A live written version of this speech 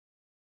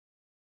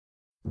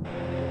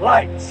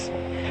Lights,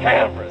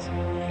 cameras,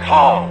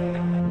 Kong!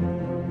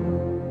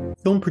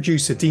 Film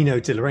producer Dino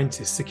De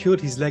Laurentiis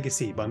secured his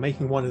legacy by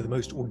making one of the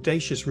most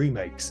audacious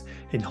remakes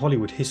in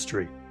Hollywood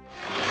history.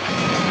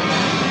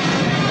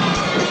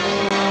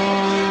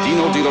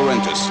 Dino De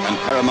Laurentiis and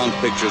Paramount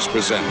Pictures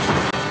present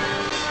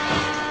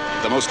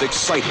the most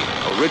exciting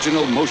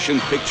original motion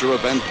picture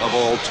event of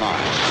all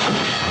time,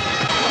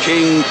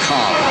 King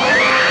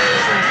Kong.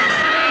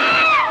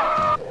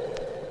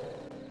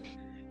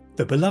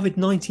 The beloved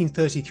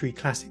 1933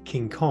 classic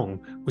King Kong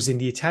was in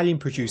the Italian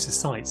producer's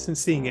sights since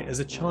seeing it as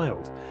a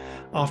child.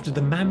 After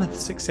the mammoth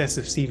success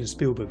of Steven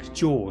Spielberg's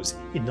Jaws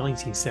in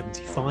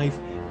 1975,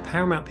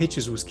 Paramount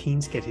Pictures was keen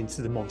to get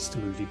into the monster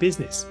movie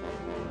business.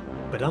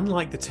 But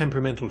unlike the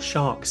temperamental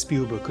shark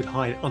Spielberg could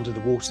hide under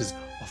the waters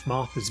of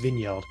Martha's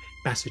Vineyard,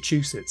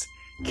 Massachusetts,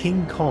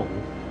 King Kong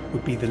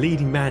would be the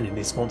leading man in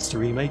this monster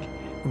remake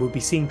and would be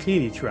seen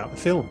clearly throughout the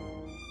film.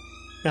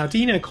 Now,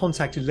 Dino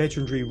contacted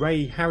legendary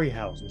Ray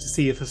Harryhausen to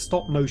see if a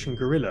stop-motion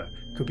gorilla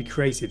could be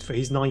created for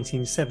his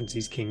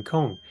 1970s King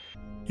Kong.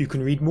 You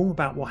can read more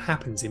about what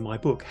happens in my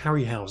book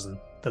Harryhausen,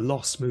 The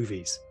Lost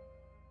Movies.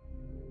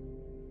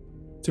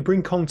 To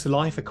bring Kong to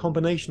life, a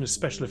combination of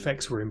special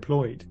effects were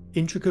employed.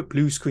 Intricate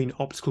blue-screen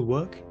optical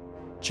work,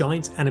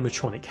 giant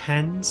animatronic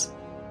hands,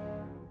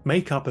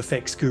 makeup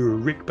effects guru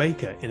Rick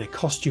Baker in a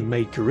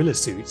costume-made gorilla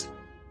suit,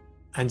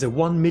 and a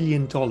 $1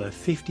 million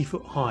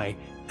 50-foot-high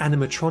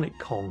animatronic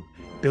Kong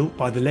built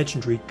by the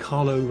legendary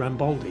Carlo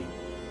Rambaldi.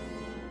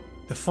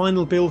 The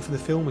final bill for the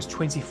film was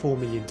 $24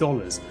 million,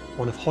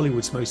 one of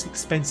Hollywood's most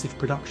expensive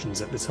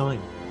productions at the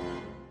time.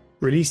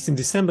 Released in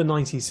December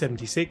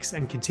 1976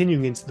 and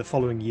continuing into the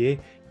following year,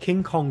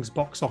 King Kong's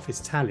box office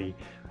tally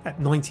at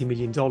 $90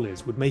 million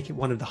would make it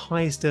one of the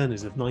highest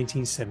earners of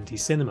 1970s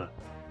cinema.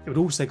 It would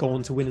also go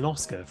on to win an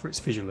Oscar for its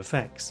visual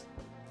effects.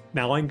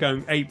 Now I'm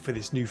going ape for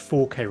this new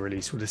 4K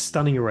release with a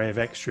stunning array of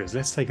extras.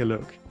 Let's take a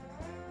look.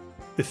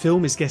 The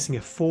film is getting a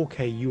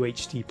 4K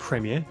UHD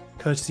premiere,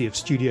 courtesy of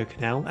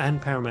StudioCanal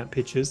and Paramount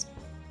Pictures.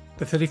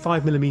 The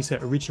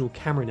 35mm original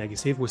camera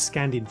negative was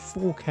scanned in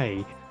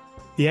 4K.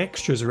 The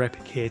extras are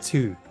epic here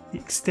too. The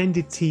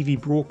extended TV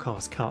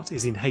broadcast cut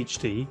is in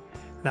HD.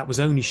 That was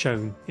only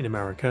shown in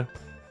America.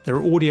 There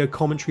are audio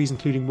commentaries,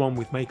 including one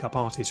with makeup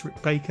artist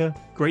Rick Baker,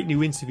 great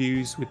new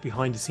interviews with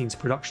behind-the-scenes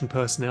production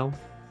personnel.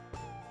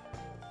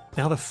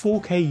 Now, the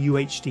 4K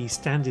UHD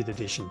Standard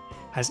Edition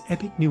has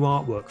epic new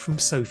artwork from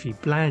Sophie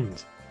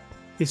Bland.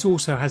 This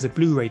also has a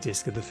Blu-ray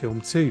disc of the film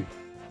too.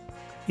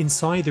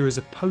 Inside there is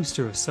a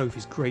poster of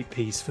Sophie's great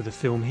piece for the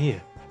film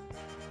here.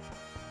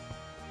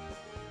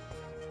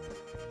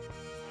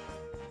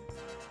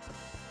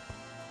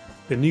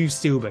 The new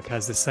Steelbook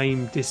has the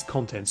same disc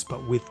contents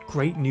but with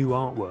great new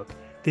artwork,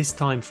 this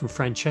time from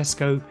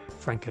Francesco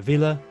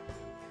Francavilla.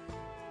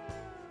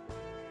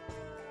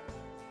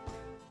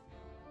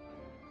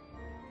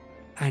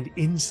 And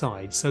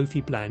inside Sophie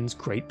Bland's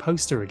great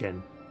poster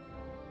again.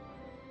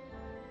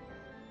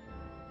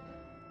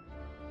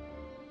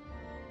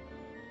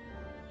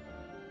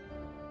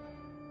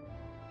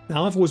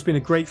 Now, I've always been a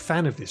great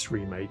fan of this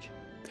remake,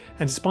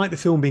 and despite the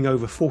film being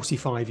over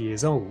 45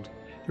 years old,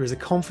 there is a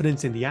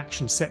confidence in the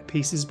action set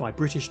pieces by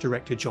British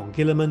director John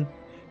Gillerman,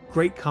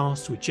 great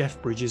cast with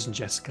Jeff Bridges and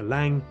Jessica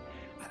Lange,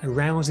 and a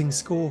rousing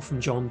score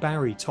from John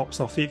Barry tops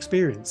off the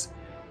experience.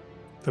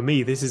 For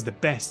me, this is the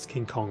best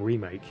King Kong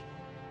remake.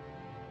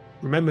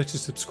 Remember to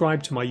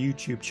subscribe to my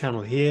YouTube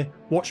channel here,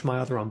 watch my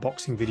other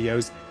unboxing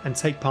videos and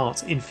take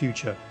part in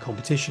future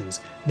competitions.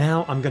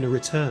 Now I'm going to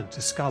return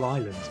to Skull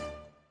Island.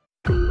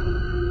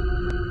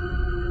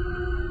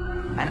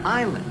 An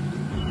island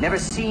never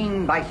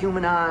seen by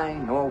human eye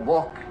nor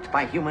walked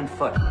by human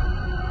foot.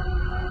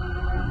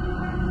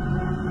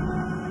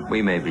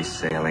 We may be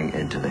sailing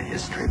into the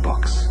history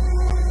books.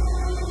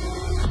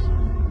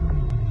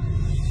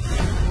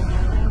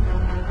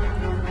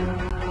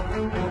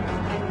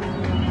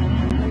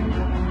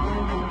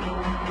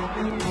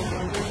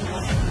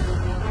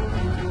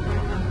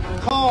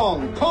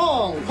 Kong!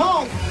 Kong!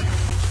 Kong!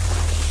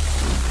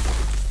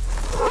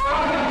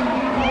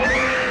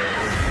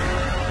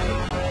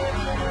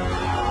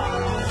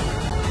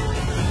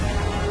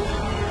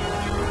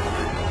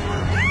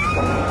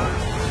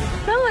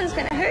 No one's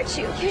gonna hurt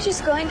you. You're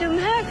just going to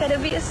America to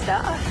be a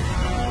star.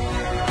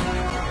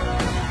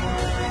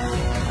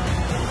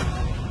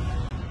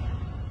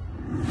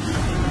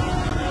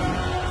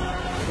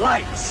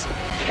 Lights,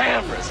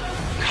 cameras,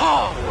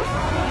 Kong!